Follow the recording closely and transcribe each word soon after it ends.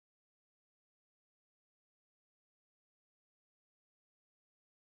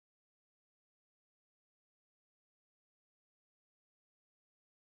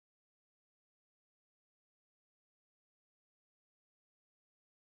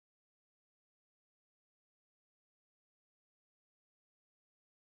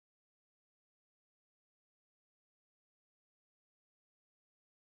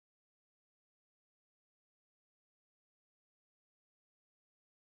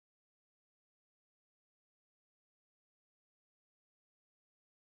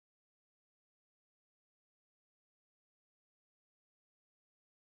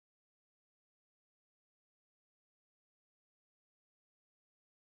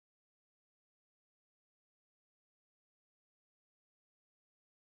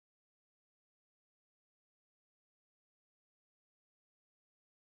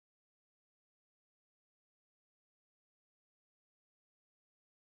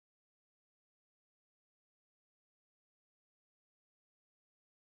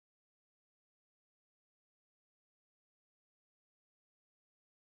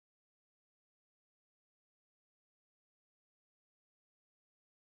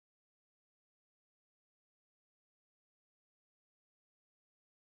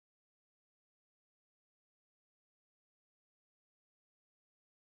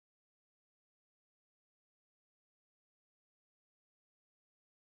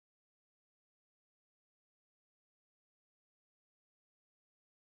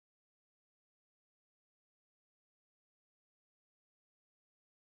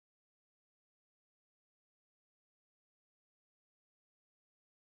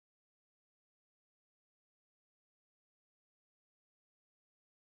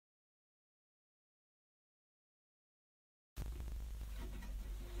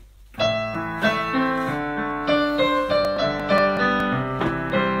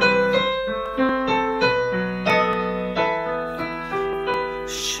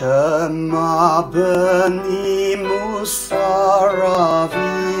Shema b'ni musar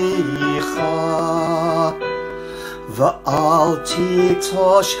avicha va'al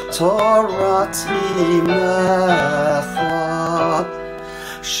titosh torat imecha.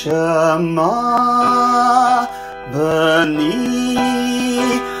 Shema b'ni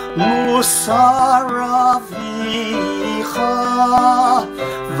musar avicha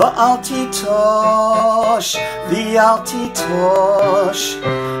va'al titosh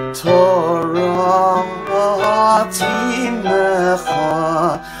Torah timecha.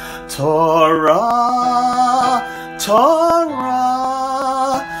 Torah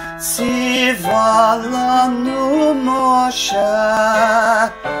tziva lanu Moshe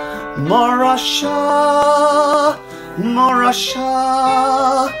Morasha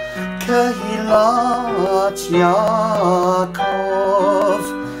kehilat Yaakov.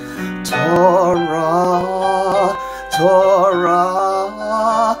 Torah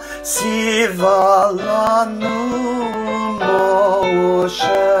tziva lanu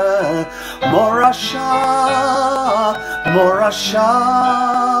Moshe Morasha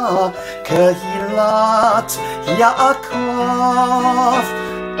kehilat Yaakov.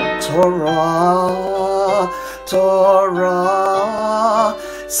 Torah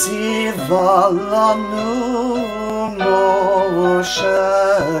tziva lanu Moshe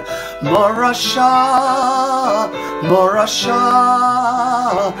Morasha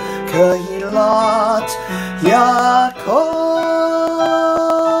kehilat Yaakov.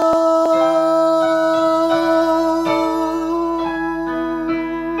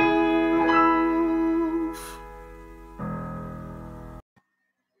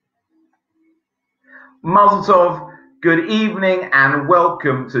 Mazel Tov, good evening and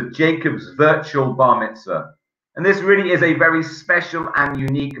welcome to Jacob's virtual bar mitzvah. And this really is a very special and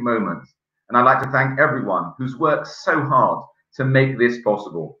unique moment. And I'd like to thank everyone who's worked so hard to make this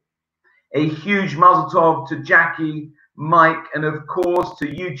possible. A huge Mazel Tov to Jackie, Mike, and of course to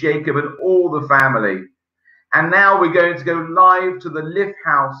you, Jacob, and all the family. And now we're going to go live to the Liff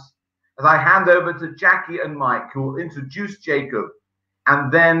house as I hand over to Jackie and Mike, who will introduce Jacob,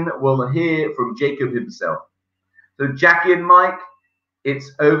 and then we'll hear from Jacob himself. So Jackie and Mike,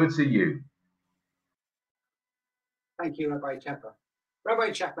 it's over to you. Thank you, Rabbi Chapper.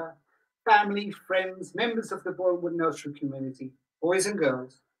 Rabbi Chapper, family, friends, members of the Bournemouth Nursery community, boys and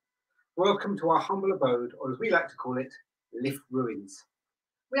girls, welcome to our humble abode, or as we like to call it, Liff Ruins.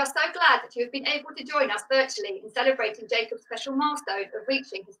 We are so glad that you have been able to join us virtually in celebrating Jacob's special milestone of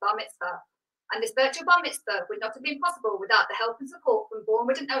reaching his bar mitzvah. And this virtual bar mitzvah would not have been possible without the help and support from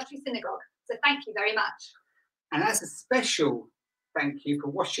Bournemouth and Elstree Synagogue. So thank you very much. And as a special thank you for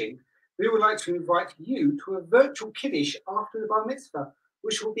watching, we would like to invite you to a virtual kiddush after the bar mitzvah,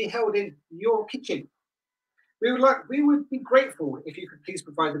 which will be held in your kitchen. We would be grateful if you could please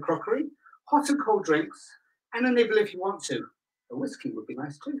provide the crockery, hot and cold drinks, and a nibble if you want to. A whiskey would be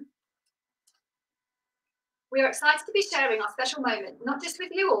nice too. We are excited to be sharing our special moment, not just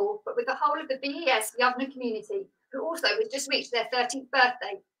with you all, but with the whole of the BES Yavna community, who also has just reached their 13th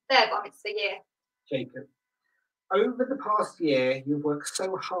birthday, their bar mitzvah year. Jacob, over the past year, you've worked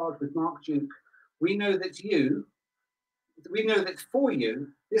so hard with Mark Duke. We know that for you,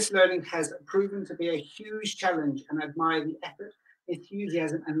 this learning has proven to be a huge challenge, and admire the effort,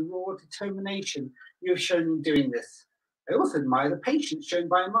 enthusiasm, and raw determination you have shown in doing this. I also admire the patience shown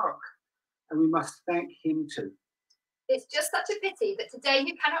by Mark, and we must thank him too. It's just such a pity that today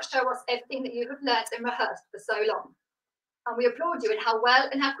you cannot show us everything that you have learnt and rehearsed for so long. And we applaud you in how well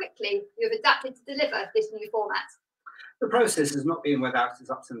and how quickly you have adapted to deliver this new format. The process has not been without its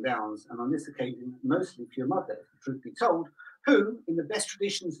ups and downs, and on this occasion, mostly for your mother, if the truth be told, who, in the best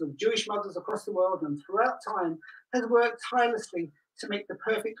traditions of Jewish mothers across the world and throughout time, has worked tirelessly to make the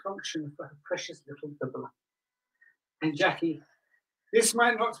perfect function for her precious little bubble. And Jackie, this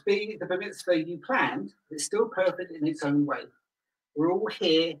might not be the bar mitzvah you planned, but it's still perfect in its own way. We're all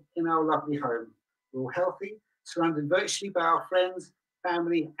here in our lovely home. We're all healthy, surrounded virtually by our friends,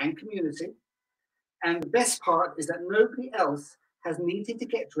 family, and community. And the best part is that nobody else has needed to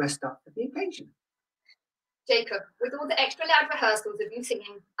get dressed up for the occasion. Jacob, with all the extra loud rehearsals of you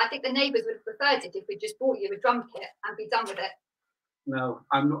singing, I think the neighbours would have preferred it if we just bought you a drum kit and be done with it. No,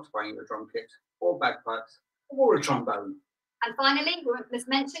 I'm not buying a drum kit, or bagpipes, or a trombone. And finally, we must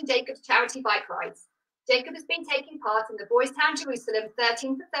mention Jacob's charity bike rides. Jacob has been taking part in the Boys Town Jerusalem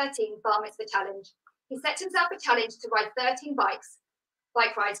 13 for 13 Bar Mitzvah Challenge. He set himself a challenge to ride 13 bike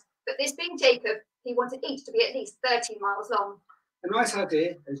rides, but this being Jacob, he wanted each to be at least 13 miles long. A nice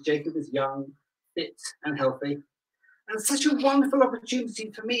idea, as Jacob is young, fit and healthy. And such a wonderful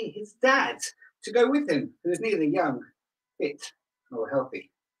opportunity for me, his dad, to go with him, who is neither young, fit, nor healthy.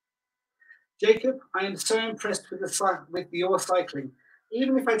 Jacob, I am so impressed with your cycling,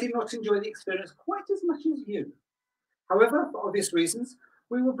 even if I did not enjoy the experience quite as much as you. However, for obvious reasons,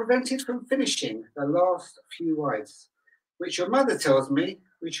 we were prevented from finishing the last few rides, which your mother tells me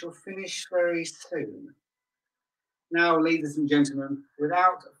we shall finish very soon. Now, ladies and gentlemen,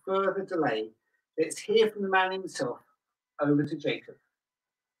 without further delay, let's hear from the man himself. Over to Jacob.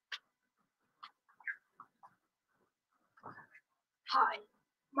 Hi,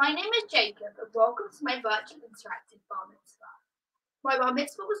 my name is Jacob and welcome to my virtual interactive bar mitzvah. My bar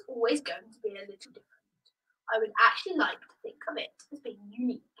mitzvah was always going to be a little different. I would actually like to think of it as being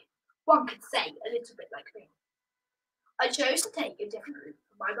unique. One could say a little bit like me. I chose to take a different route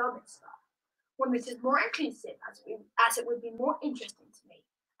for my bar mitzvah, one that is more inclusive as it would be more interesting to me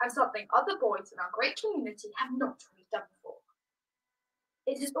and something other boys in our great community have not really done before.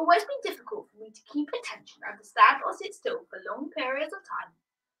 It has always been difficult for me to keep attention and to stand or sit still for long periods of time,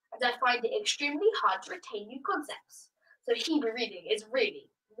 and I find it extremely hard to retain new concepts, so Hebrew reading is really,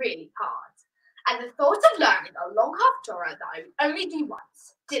 really hard. And the thought of learning a long Haftorah that I would only do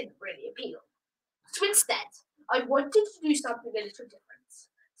once didn't really appeal. So instead, I wanted to do something a little different,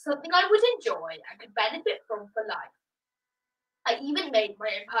 something I would enjoy and could benefit from for life. I even made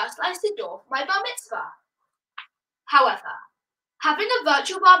my own personalized siddur for my bar mitzvah. However, having a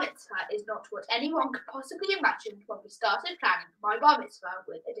virtual bar mitzvah is not what anyone could possibly imagine when we started planning my bar mitzvah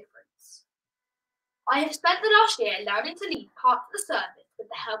with a difference. I have spent the last year learning to lead part of the service with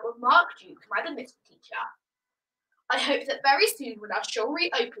the help of Mark Duke, my bar mitzvah teacher. I hope that very soon when our shul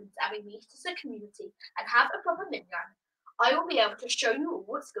reopens and we meet as a community and have a proper minyan, I will be able to show you all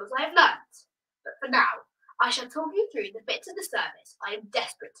what skills I have learned. But for now, I shall talk you through the bits of the service I am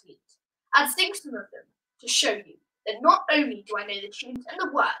desperate to lead, and sing some of them to show you that not only do I know the tunes and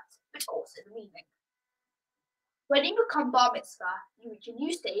the words, but also the meaning. When you become bar mitzvah, you reach a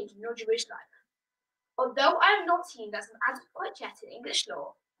new stage in your Jewish life. Although I am not seen as an adult quite yet in English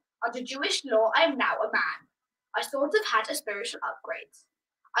law, under Jewish law I am now a man. I sort of had a spiritual upgrade.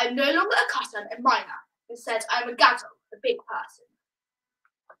 I am no longer a katan and minor, instead I am a gadol, a big person.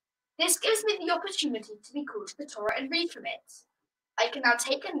 This gives me the opportunity to be called to the Torah and read from it. I can now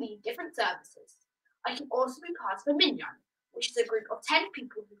take and lead different services. I can also be part of a minyan, which is a group of 10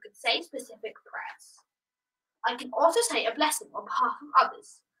 people who can say specific prayers. I can also say a blessing on behalf of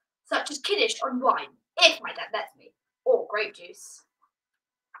others, such as kiddush on wine, if my dad lets me, or grape juice.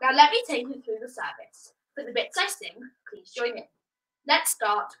 Now let me take you through the service. For the bits I sing, please join in. Let's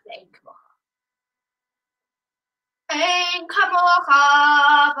start with Ein Kamocha. Ein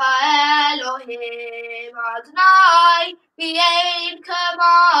Kamocha va'Elohim Adonai v'ein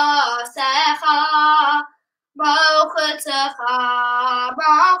k'ma'asecha Malchutzecha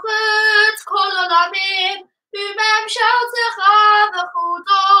malchut kol olamim v'memshaltecha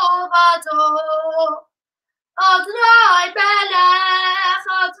v'chudo v'ado Adonai Melech,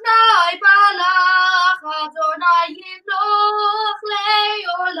 Adonai Balach, Adonai Yimloch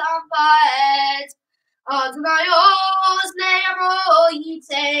le'olam va'ed Adonai Oz le'amo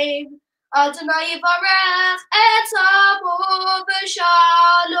yitem Adonai Yivarech et amo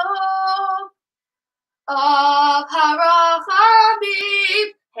v'shalom Av harachamim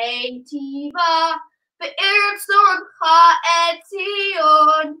heitiva Be'eretz tzorcha et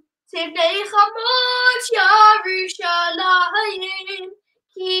Zion Tivnei chamot Yerushalayim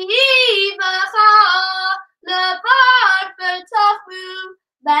Ki yivacha levad b'tachvu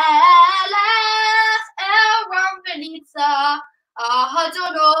Melech Eram v'nitza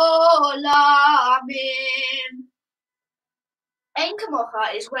Ahadon olamim. Ein Kamocha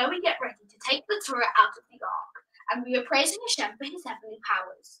is where we get ready to take the Torah out of the ark, and we are praising Hashem for his heavenly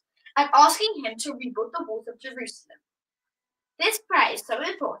powers, and asking him to rebuild the walls of Jerusalem. This prayer is so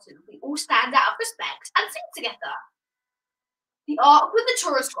important we all stand out of respect and sing together. The ark with the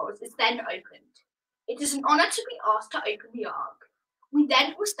Torah scrolls is then opened. It is an honor to be asked to open the ark. We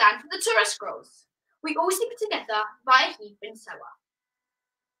then will stand for the Torah scrolls. We all sing together via Heap and Soah.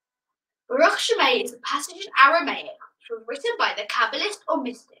 Baruch Shemay is a passage in Aramaic which was written by the Kabbalist or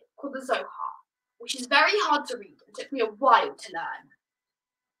mystic called the Zohar, which is very hard to read and took me a while to learn.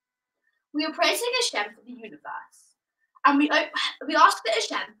 We are praising Hashem for the universe, and we ask that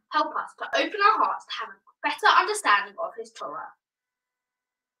Hashem help us to open our hearts to have a better understanding of his Torah.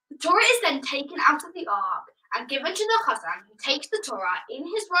 The Torah is then taken out of the ark and given to the Chazan, who takes the Torah in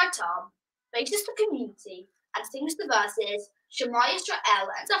his right arm, faces the community, and sings the verses Shema Yisrael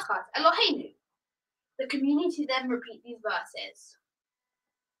and Zachat Eloheinu. The community then repeat these verses.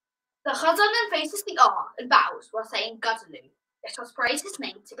 The Chazan then faces the ark and bows while saying Gadolu. Let us praise his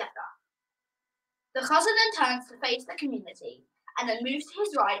name together. The Chazan then turns to face the community and then moves to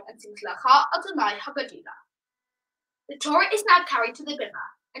his right and sings Lacha Adonai Hagadula. The Torah is now carried to the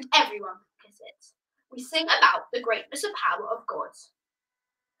bimah, and everyone can kiss it. We sing about the greatness and power of God.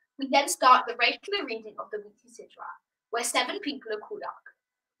 We then start the regular reading of the weekly Sidra, where 7 people are called up.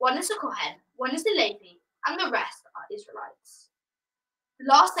 One is a Kohen, one is a Levi, and the rest are Israelites. The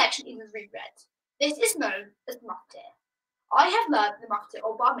last section is reread. This is known as Maftir. I have learned the Maftir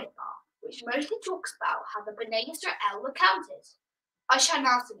or Bar Mitzvah, which mostly talks about how the Bnei Yisrael were counted. I shall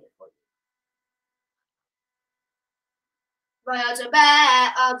now sing it for you.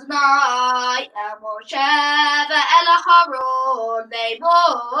 Vayadaber Adonai el Moshe ve'el Aharon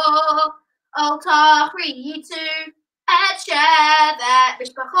le'mor al tachritu et shevet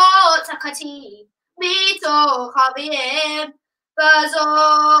mishpachot hakatim mitoch aviim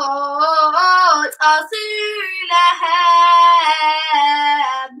v'zot asu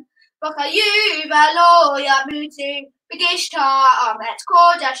lehem v'chayu ve'lo yamutu v'gishtam et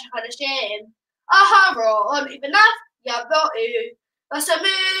kodesh hadashim Aharon u'bnav Yavo'u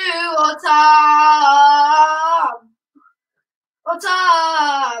v'samu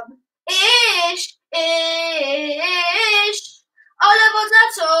otam ish al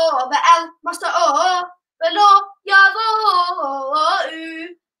avodato ve'el masta'o ve'lo yavo'u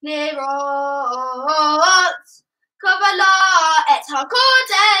nirot kavala et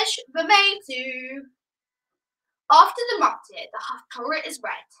hakodesh v'meitu. After the Maftir, the Haftorah is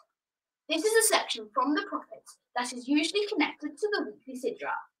read. This is a section from the prophets that is usually connected to the weekly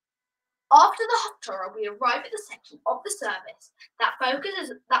Sidra. After the Haftorah, we arrive at the section of the service that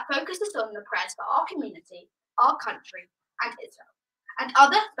focuses on the prayers for our community, our country, and Israel, and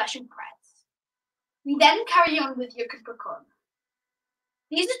other special prayers. We then carry on with Yom Kippur.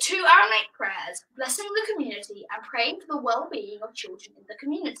 These are 2 Aramaic prayers, blessing the community and praying for the well-being of children in the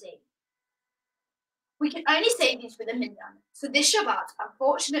community. We can only say these with a minyan, so this Shabbat,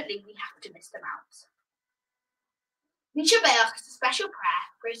 unfortunately, we have to miss them out. Mishabeach is a special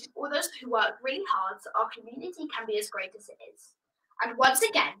prayer praising all those who work really hard so our community can be as great as it is. And once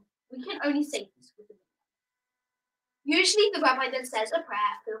again, we can only say this with a minyan. Usually, the Rabbi then says a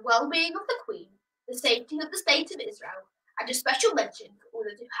prayer for the well-being of the Queen, the safety of the State of Israel, and a special mention for all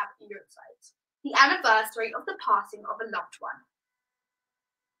those who have a Yortzeit, the anniversary of the passing of a loved one.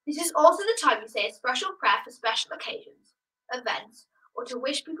 This is also the time we say a special prayer for special occasions, events, or to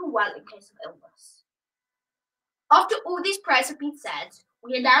wish people well in case of illness. After all these prayers have been said,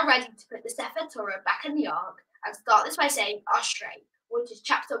 we are now ready to put the Sefer Torah back in the Ark and start this by saying Ashrei, which is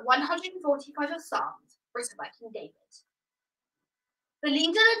chapter 145 of Psalms, written by King David. The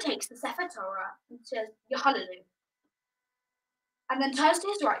leader then takes the Sefer Torah and says Yahalelu, and then turns to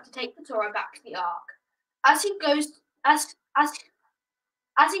his right to take the Torah back to the Ark. As he goes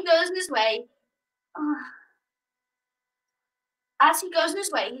in his way,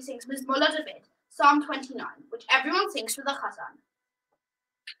 he sings Mazel Tov, Psalm 29, which everyone sings for the Chazan.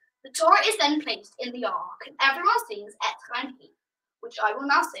 The Torah is then placed in the Ark, and everyone sings Et Chaim Hi, which I will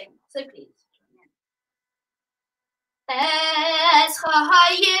now sing, so please join in. Et Chaim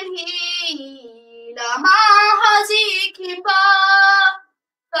Hi, lama hazikim ba,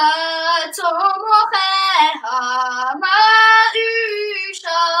 v'tomocheha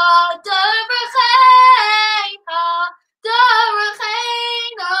ma'usha derechei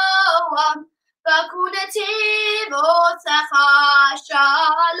noam, v'kunetivotzecha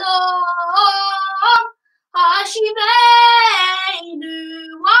shalom, hashiveinu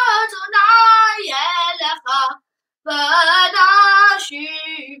Adonai elecha,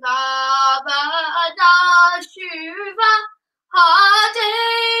 v'nashuva,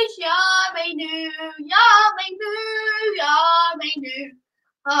 Hadesh Yameinu, Yameinu, Yameinu,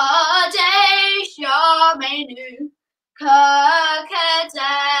 Hadesh Yameinu,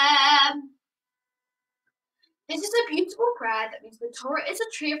 Kakedem. This is a beautiful prayer that means the Torah is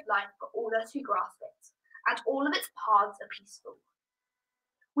a tree of life for all those who grasp it, and all of its paths are peaceful.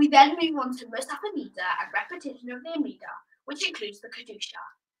 We then move on to Musaf Amida and repetition of the Amida, which includes the Kedusha.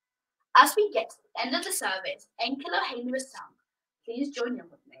 As we get to the end of the service, Enke Eloheinu is sung. Please join in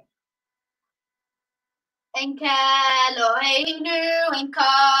with me. Enke Eloheinu, Enke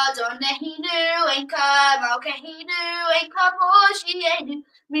Adonai, Enke Malkeinu, Enke Moshienu,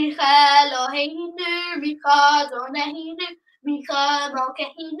 Micha Eloheinu, Micha Adonai, Micha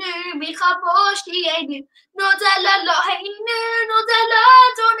Malkeinu, Micha Moshienu, Nodel Eloheinu, Nodel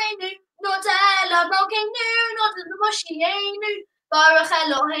Adonai, Nodel Malkeinu, Nodel Moshienu, Baruch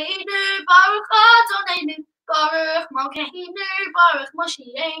Eloheinu, Baruch Adonai, Baruch Malkeinu, Baruch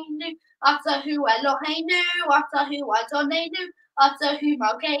Moshienu, Atahu Eloheinu, Atahu Adonai, Atahu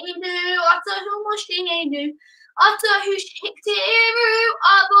Malkeinu, Atahu Moshienu, Atahu Shiktiru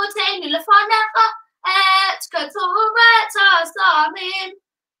Abotainu Lafanecha et Katoret Asamim.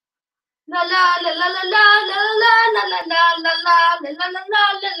 La la la la la la la la la la la la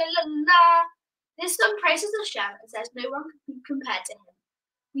la la la la. This song praises Hashem and says no one can be compared to him.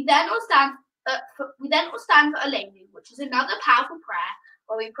 We then all stand for Aleinu, which is another powerful prayer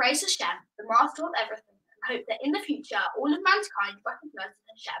where we praise Hashem, the master of everything, and hope that in the future all of mankind recognizes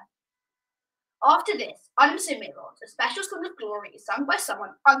Hashem. After this, Adam Simirot, a special song of glory, is sung by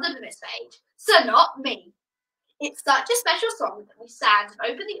someone under the Mitzvah age, so not me. It's such a special song that we stand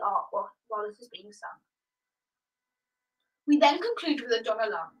and open the ark while this is being sung. We then conclude with a Don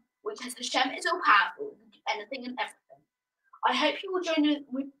Olam, which says Hashem is all powerful, can do anything and everything. I hope you will join in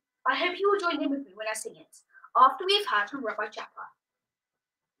with me when I sing it, after we have heard from Rabbi Chapper.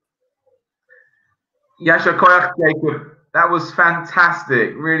 Yasha Koyach, Jacob. That was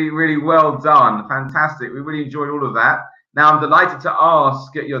fantastic. Really, really well done. Fantastic. We really enjoyed all of that. Now, I'm delighted to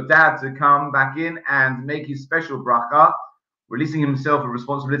ask your dad to come back in and make his special bracha, releasing himself a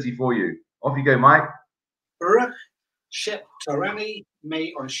responsibility for you. Off you go, Mike. Baruch Shep Torani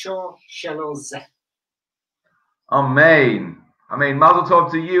May Onshor Shelo Zeh. Amen. Amen. Mazel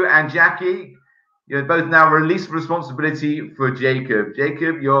Tov to you and Jackie. You're both now released responsibility for Jacob.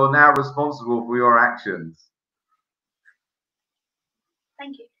 Jacob, you're now responsible for your actions.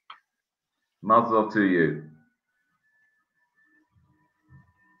 Thank you. Mazel Tov to you.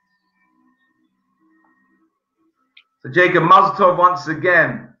 So Jacob, Mazel Tov once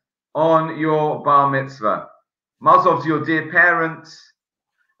again on your bar mitzvah. Mazel Tov to your dear parents.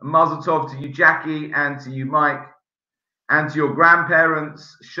 And Mazel Tov to you, Jackie, and to you, Mike, and to your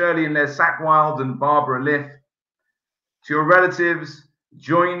grandparents, Shirley and Les Sackwild and Barbara Liff, to your relatives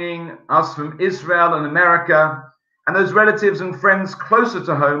joining us from Israel and America, and those relatives and friends closer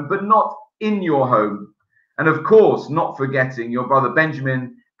to home, but not in your home. And of course, not forgetting your brother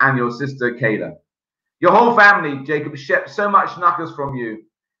Benjamin and your sister Kayla. Your whole family, Jacob, Shep, so much nachas from you.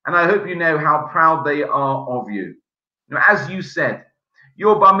 And I hope you know how proud they are of you. Now, as you said,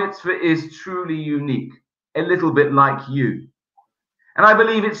 your bar mitzvah is truly unique, a little bit like you. And I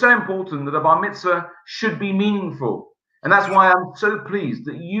believe it's so important that a bar mitzvah should be meaningful. And that's why I'm so pleased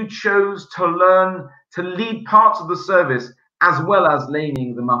that you chose to learn to lead parts of the service as well as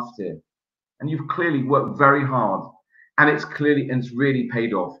laning the maftir. And you've clearly worked very hard, and it's really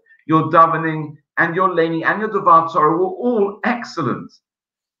paid off. Your davening and your laning and your davar Torah were all excellent.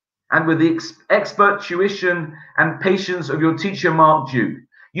 And with the expert tuition and patience of your teacher, Mark Duke,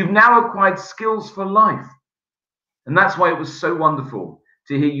 you've now acquired skills for life. And that's why it was so wonderful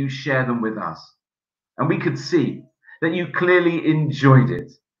to hear you share them with us. And we could see that you clearly enjoyed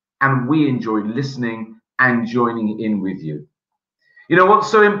it. And we enjoyed listening and joining in with you. You know, what's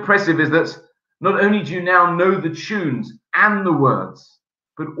so impressive is that not only do you now know the tunes and the words,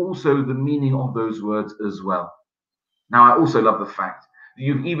 but also the meaning of those words as well. Now, I also love the fact that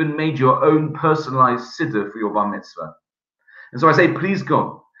you've even made your own personalized siddur for your bar mitzvah. And so I say, please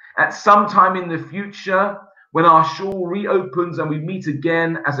God, at some time in the future, when our shul reopens and we meet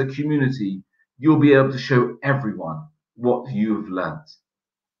again as a community, you'll be able to show everyone what you've learned.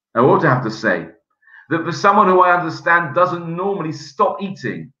 I ought to have to say that for someone who I understand doesn't normally stop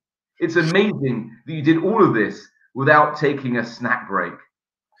eating, it's amazing that you did all of this without taking a snack break.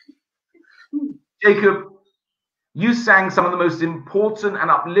 Jacob, you sang some of the most important and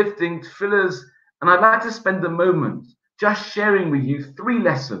uplifting tefillahs, and I'd like to spend a moment just sharing with you 3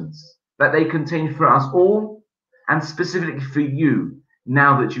 lessons that they contain for us all, and specifically for you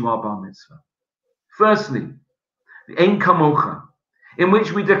now that you are bar mitzvah. Firstly, the Ein Kamocha, in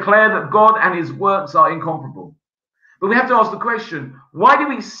which we declare that God and his works are incomparable. But we have to ask the question, why do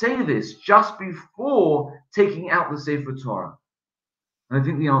we say this just before taking out the Sefer Torah? And I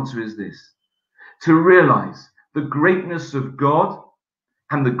think the answer is this: to realize the greatness of God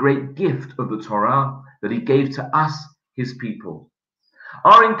and the great gift of the Torah that he gave to us, his people.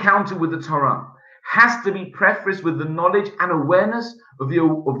 Our encounter with the Torah has to be prefaced with the knowledge and awareness of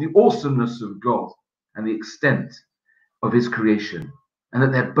the awesomeness of God and the extent of his creation, and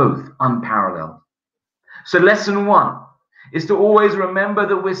that they're both unparalleled. So lesson 1 is to always remember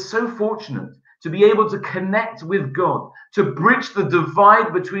that we're so fortunate to be able to connect with God, to bridge the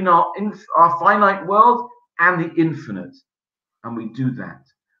divide between our finite world and the infinite. And we do that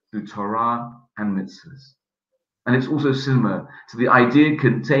through Torah and mitzvahs. And it's also similar to the idea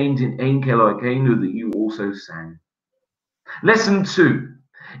contained in Ein Kelokeinu that you also sang. Lesson 2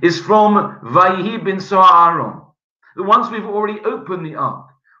 is from Vayihi bin Aaron. That once we've already opened the ark,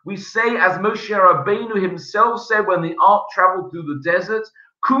 we say, as Moshe Rabbeinu himself said when the ark traveled through the desert,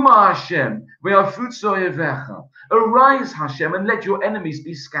 Kuma Hashem, ve'afutzo oyevecha. Arise, Hashem, and let your enemies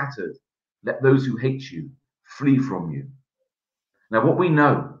be scattered. Let those who hate you flee from you. Now, what we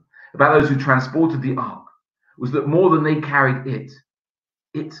know about those who transported the ark was that more than they carried it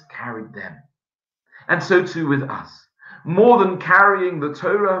carried them. And so too with us. More than carrying the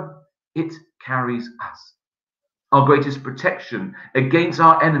Torah, it carries us. Our greatest protection against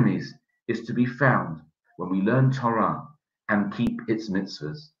our enemies is to be found when we learn Torah and keep its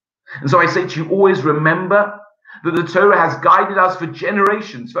mitzvahs. And so I say to you, always remember that the Torah has guided us for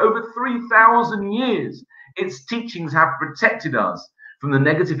generations, for over 3,000 years. Its teachings have protected us from the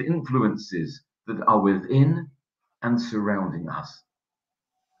negative influences that are within and surrounding us.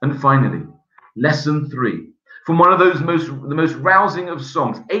 And finally, lesson 3, from one of those the most rousing of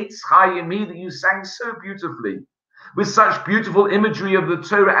songs, Eitz Chayimi, that you sang so beautifully, with such beautiful imagery of the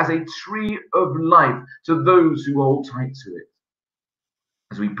Torah as a tree of life to those who hold tight to it.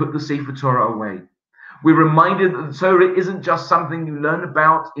 As we put the Sefer Torah away, we're reminded that the Torah isn't just something you learn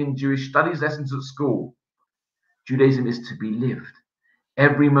about in Jewish studies lessons at school. Judaism is to be lived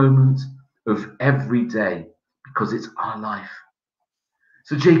every moment of every day because it's our life.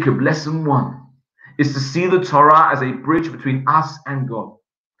 So Jacob, lesson 1 is to see the Torah as a bridge between us and God.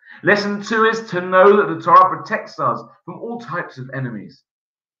 Lesson 2 is to know that the Torah protects us from all types of enemies.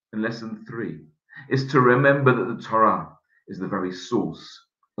 And lesson 3 is to remember that the Torah is the very source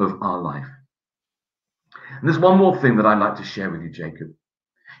of our life. And there's one more thing that I'd like to share with you, Jacob.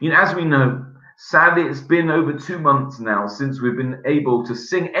 As we know, sadly, it's been over 2 months now since we've been able to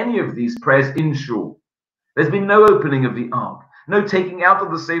sing any of these prayers in shul. There's been no opening of the ark, no taking out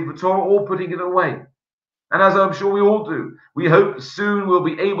of the Sefer Torah or putting it away. And as I'm sure we all do, we hope soon we'll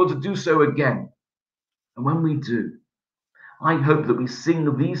be able to do so again. And when we do, I hope that we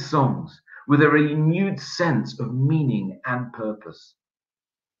sing these songs with a renewed sense of meaning and purpose.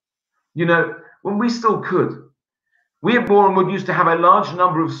 When we still could, we at Bournemouth used to have a large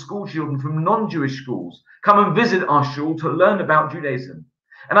number of school children from non-Jewish schools come and visit our shul to learn about Judaism.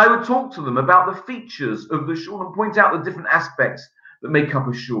 And I would talk to them about the features of the shul and point out the different aspects that make up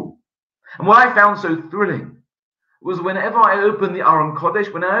a shul. And what I found so thrilling was whenever I opened the Aron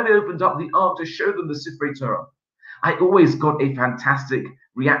Kodesh, when I opened up the ark to show them the Sifrei Torah, I always got a fantastic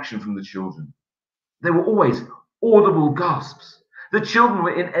reaction from the children. There were always audible gasps. The children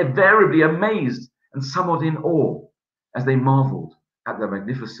were invariably amazed and somewhat in awe as they marveled at the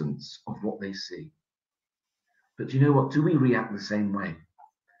magnificence of what they see. But do you know what? Do we react the same way?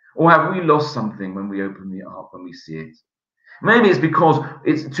 Or have we lost something when we open the ark, when we see it? Maybe it's because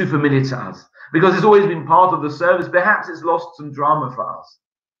it's too familiar to us, because it's always been part of the service. Perhaps it's lost some drama for us.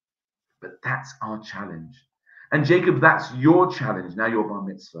 But that's our challenge. And Jacob, that's your challenge, now your bar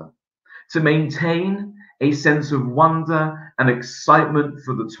mitzvah, to maintain a sense of wonder and excitement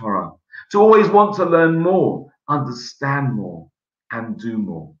for the Torah, to always want to learn more, understand more, and do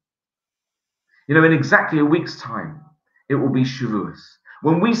more. In exactly a week's time, it will be Shavuos,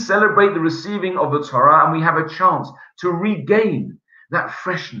 when we celebrate the receiving of the Torah and we have a chance to regain that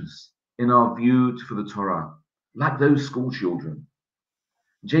freshness in our view for the Torah, like those school children.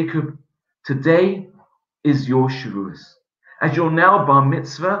 Jacob, today is your Shavuos, as you're now bar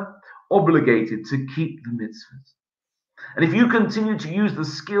mitzvah, obligated to keep the mitzvahs. And if you continue to use the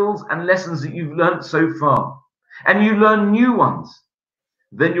skills and lessons that you've learned so far, and you learn new ones,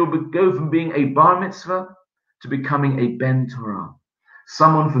 then you'll go from being a bar mitzvah to becoming a ben Torah,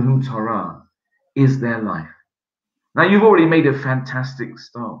 someone for whom Torah is their life. Now, you've already made a fantastic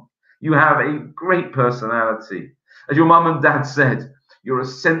start. You have a great personality. As your mum and dad said, you're a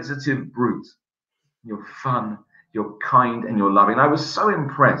sensitive brute. You're fun, you're kind, and you're loving. I was so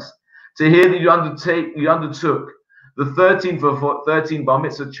impressed to hear that you undertook the 13 for 13 Bar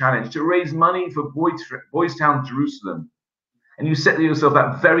Mitzvah Challenge to raise money for Boys Town, Jerusalem. And you set to yourself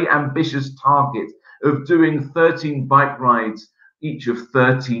that very ambitious target of doing 13 bike rides, each of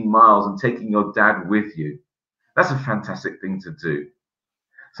 13 miles, and taking your dad with you. That's a fantastic thing to do.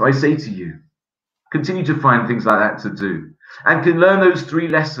 So I say to you, continue to find things like that to do, and can learn those 3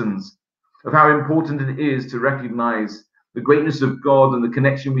 lessons of how important it is to recognize the greatness of God and the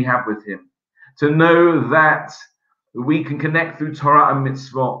connection we have with Him, to know that we can connect through Torah and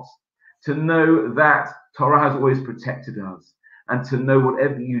mitzvot, to know that Torah has always protected us, and to know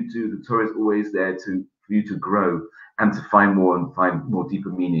whatever you do, the Torah is always there for you to grow and to find more deeper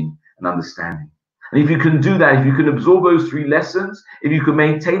meaning and understanding. And if you can do that, if you can absorb those 3 lessons, if you can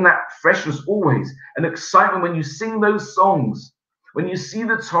maintain that freshness always, and excitement when you sing those songs, when you see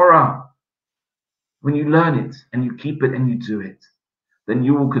the Torah, when you learn it and you keep it and you do it, then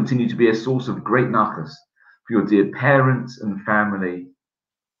you will continue to be a source of great nachas for your dear parents and family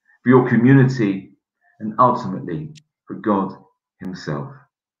for your community, and ultimately for God himself.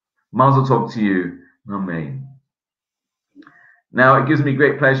 Mazel Tov to you. Amen. Now, it gives me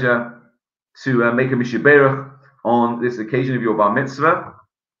great pleasure to make a mishaberach on this occasion of your bar mitzvah.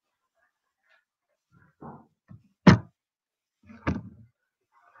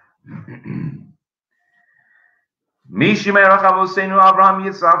 Mishimerach Avosenu Abraham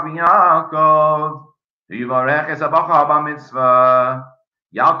Yitzchak v'Yaakov Yivarech es habacha bar mitzvah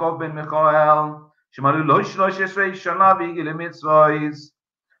Yaakov ben Michael Shemalu lo 13 shana v'yigil mitzvahs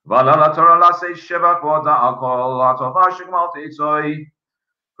v'ala laTorah lasei sheva kvoda akol atova shekmal teitzoi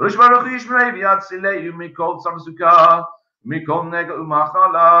Rosh Baruch Yishmrei v'yatzilei mikol tzamzuka mikol nega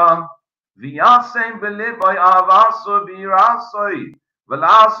u'machala v'yasem b'levoi avaso v'yirasoi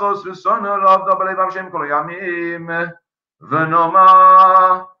v'lasos v'sono rov do b'lev Hashem kol yamim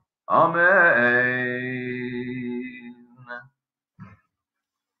v'noma Amen.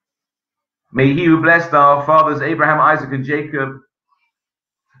 May he who blessed our fathers Abraham, Isaac, and Jacob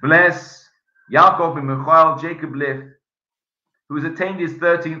bless Yaakov and Michael, Jacob Liff, who has attained his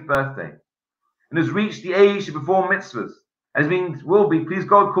 13th birthday and has reached the age to perform mitzvahs, will be, please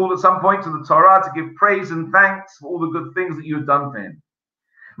God, called at some point to the Torah to give praise and thanks for all the good things that you have done for him.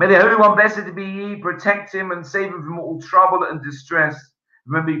 May the Holy One, blessed be he, protect him and save him from all trouble and distress,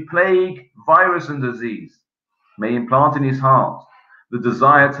 from every plague, virus, and disease. May implant in his heart the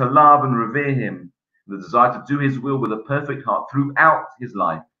desire to love and revere him, the desire to do his will with a perfect heart throughout his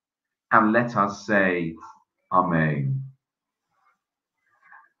life. And let us say, Amen.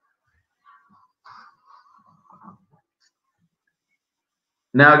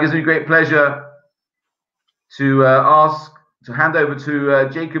 Now it gives me great pleasure to hand over to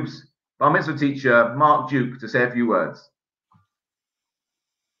Jacob's bar mitzvah teacher, Mark Duke, to say a few words.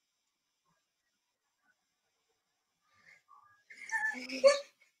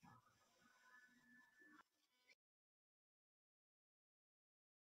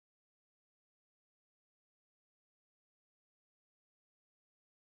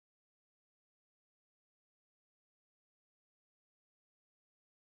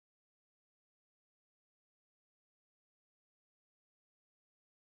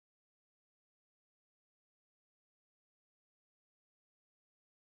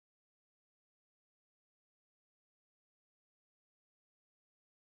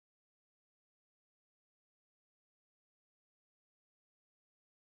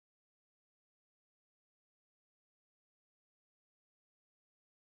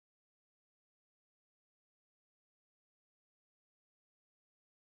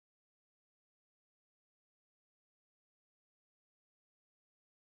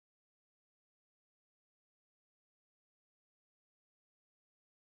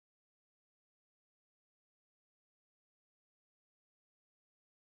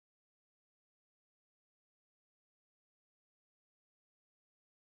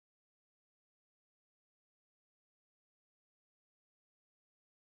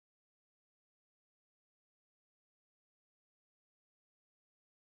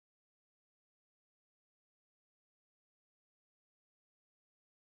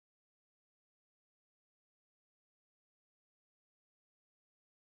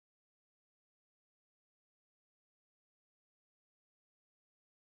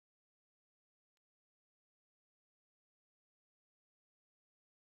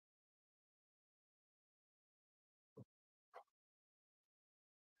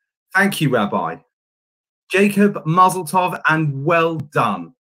 Thank you, Rabbi. Jacob, Mazel Tov, and well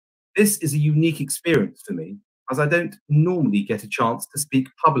done. This is a unique experience for me, as I don't normally get a chance to speak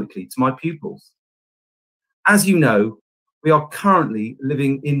publicly to my pupils. As you know, we are currently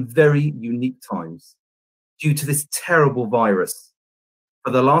living in very unique times due to this terrible virus.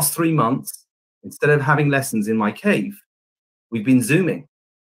 For the last 3 months, instead of having lessons in my cave, we've been Zooming.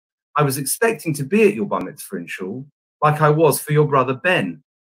 I was expecting to be at your bar mitzvah in shul, like I was for your brother Ben.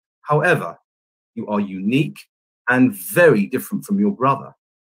 However, you are unique and very different from your brother.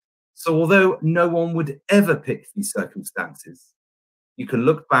 So although no one would ever pick these circumstances, you can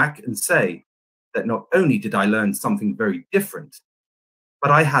look back and say that not only did I learn something very different, but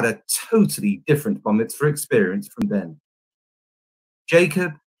I had a totally different bar mitzvah experience from Ben.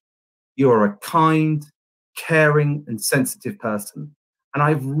 Jacob, you are a kind, caring, and sensitive person, and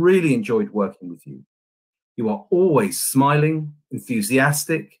I've really enjoyed working with you. You are always smiling,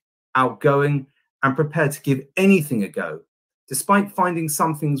 enthusiastic, outgoing, and prepared to give anything a go. Despite finding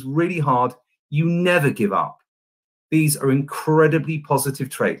some things really hard, you never give up. These are incredibly positive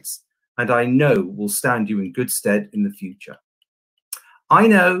traits, and I know will stand you in good stead in the future. I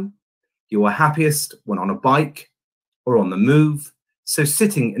know you are happiest when on a bike or on the move, So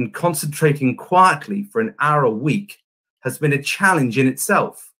sitting and concentrating quietly for an hour a week has been a challenge in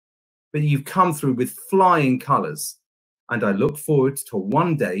itself, but you've come through with flying colours, and I look forward to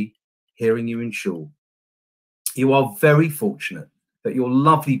one day hearing you in shul. You are very fortunate that your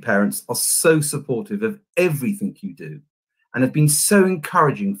lovely parents are so supportive of everything you do and have been so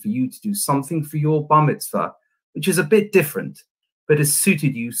encouraging for you to do something for your bar mitzvah, which is a bit different, but has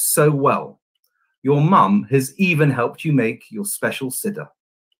suited you so well. Your mum has even helped you make your special siddur.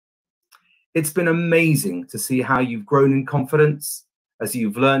 It's been amazing to see how you've grown in confidence as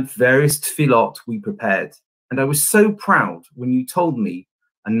you've learned various tefillot we prepared. And I was so proud when you told me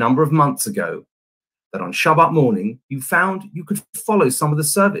a number of months ago that on Shabbat morning, you found you could follow some of the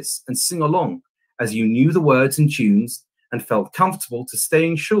service and sing along as you knew the words and tunes and felt comfortable to stay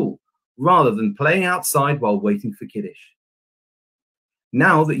in shul rather than playing outside while waiting for Kiddush.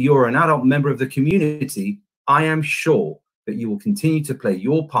 Now that you're an adult member of the community, I am sure that you will continue to play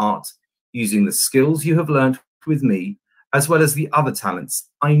your part using the skills you have learned with me, as well as the other talents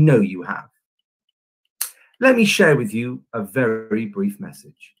I know you have. Let me share with you a very brief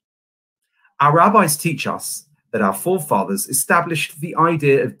message. Our rabbis teach us that our forefathers established the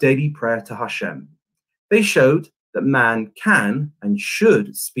idea of daily prayer to Hashem. They showed that man can and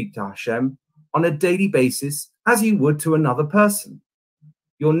should speak to Hashem on a daily basis as you would to another person.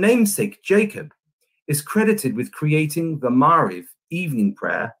 Your namesake, Jacob, is credited with creating the Mariv evening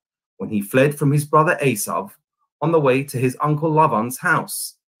prayer when he fled from his brother Esav on the way to his uncle Lavan's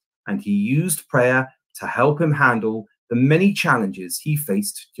house, and he used prayer to help him handle the many challenges he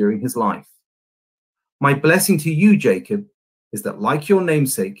faced during his life. My blessing to you, Jacob, is that like your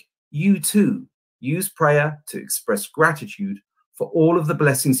namesake, you too use prayer to express gratitude for all of the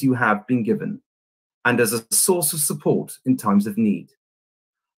blessings you have been given and as a source of support in times of need.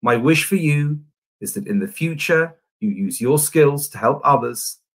 My wish for you is that in the future, you use your skills to help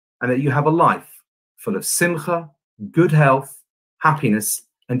others and that you have a life full of simcha, good health, happiness,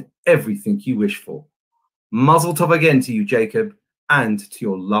 and everything you wish for. Mazel Tov again to you, Jacob, and to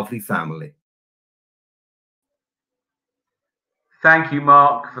your lovely family. Thank you,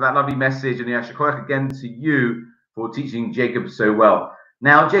 Mark, for that lovely message, and Yasher Koach again to you for teaching Jacob so well.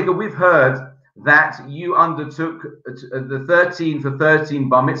 Now, Jacob, we've heard that you undertook the 13 for 13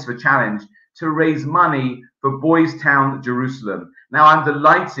 Bar Mitzvah Challenge to raise money for Boys Town, Jerusalem. Now, I'm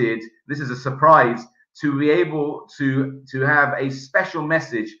delighted, this is a surprise, to be able to have a special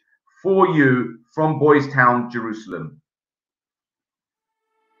message for you from Boys Town, Jerusalem.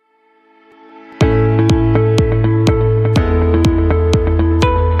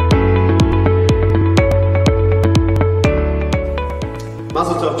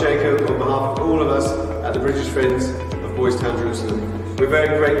 Mazel Tov, Jacob, on behalf of all of us at the British Friends of Boys Town, Jerusalem. We're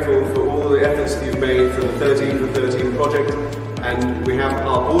very grateful for all the efforts that you've made for the 13 for 13 project, and we have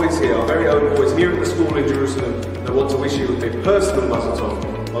our boys here, our very own boys here at the school in Jerusalem, that want to wish you a personal Mazel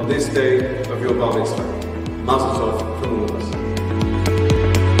Tov on this day of your Bar Mitzvah. Mazel Tov from all of us.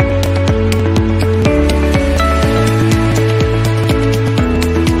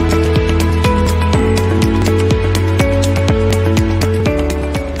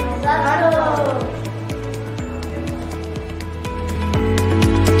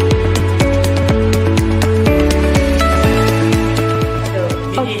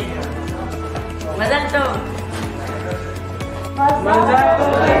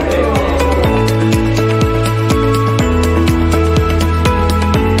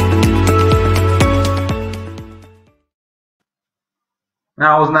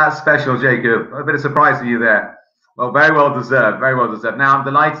 Now, wasn't that special, Jacob? A bit of surprise for you there. Well, very well deserved, very well deserved. Now, I'm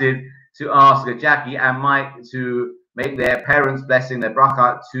delighted to ask Jackie and Mike to make their parents' blessing, their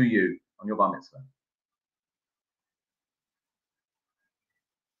bracha to you on your Bar Mitzvah.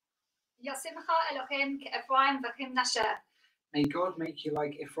 Yasimcha Elohim ke'Ephraim v'chim Nasher. May God make you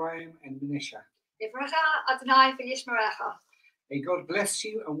like Ephraim and Manasseh. Yivrecha Adonai v'yishmerecha. May God bless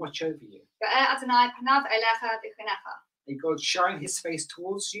you and watch over you. Ve'er Adonai panav elecha v'chinecha. May God shine his face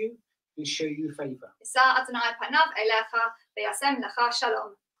towards you and show you favor. Yisa Adonai panav elecha ve'yasem lecha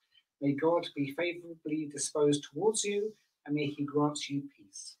shalom. May God be favorably disposed towards you and may he grant you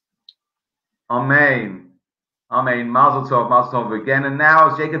peace. Amen. Amen. Mazel Tov again. And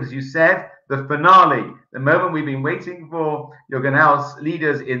now, as Jacob, as you said, the finale, the moment we've been waiting for. You're going to help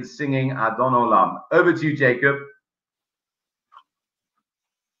leaders in singing Adon Olam. Over to you, Jacob.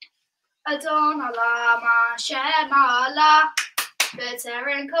 Adon Olam Hashem Allah,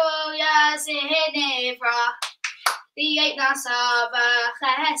 B'Teren Kol Yazeh Nivra, V'Yeit Nasa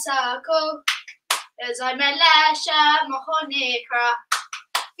V'Chesaku, Ezay Melech Shemocho Nikra,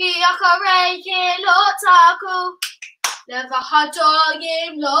 V'Yacharei Kilotaku,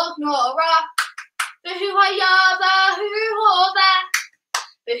 Levahadoyim log nora. Behuayava huhova.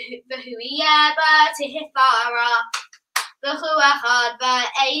 Behuiaba tihifara. Behuachad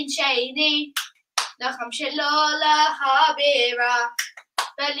ba'ain shani. Nacham shilola habira.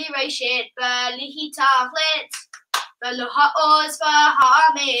 Beli reshit, beli hitachlit. Belu ha'oz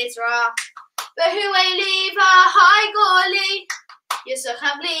v'ha'mizra. Behuay liva high goli.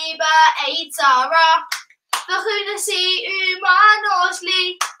 Yisacham liba eitzara. V'chunasi umanosli.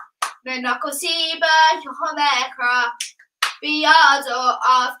 Menakosiba yohomekra. Biyado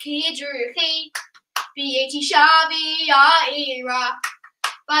of kidruchi. Biyeti shavi ya'ira.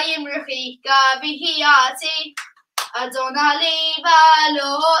 Bayimruchi gavihiati. Adonaliva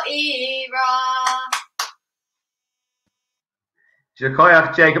lo ira.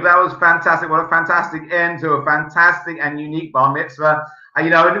 Shekoyach, Jacob, that was fantastic. What a fantastic end to a fantastic and unique bar mitzvah. And,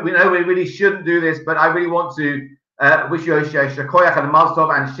 you know, we really shouldn't do this, but I really want to wish you a Shekoyach and a Mazel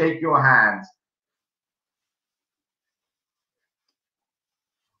Tov and shake your hands.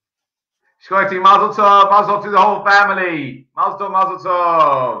 Shekoyach to you, Mazel Tov to the whole family. Mazel Tov, Mazel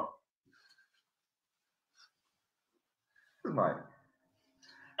Tov. This is mine.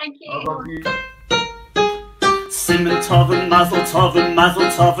 Thank you. Simon Tov and Mazel Tov and Mazel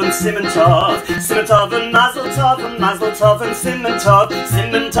Tov and Simon Tov. Simon Tov and Mazel Tov and Mazel Tov and Simon Tov.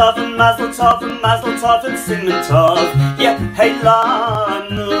 Simon Tov and Mazel Tov and Mazel Tov and Simon Tov. Yeah, hey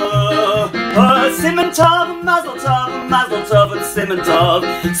lanu. Oh, Simon Tov and Mazel Tov and Mazel Tov and Simon Tov.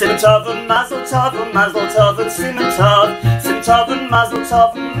 Simon Tov and Mazel Tov and Mazel Tov and Simon Tov. Simon Tov and Mazel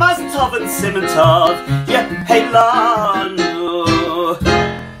Tov and Mazel Tov and Simon Tov. Yeah, hey lanu.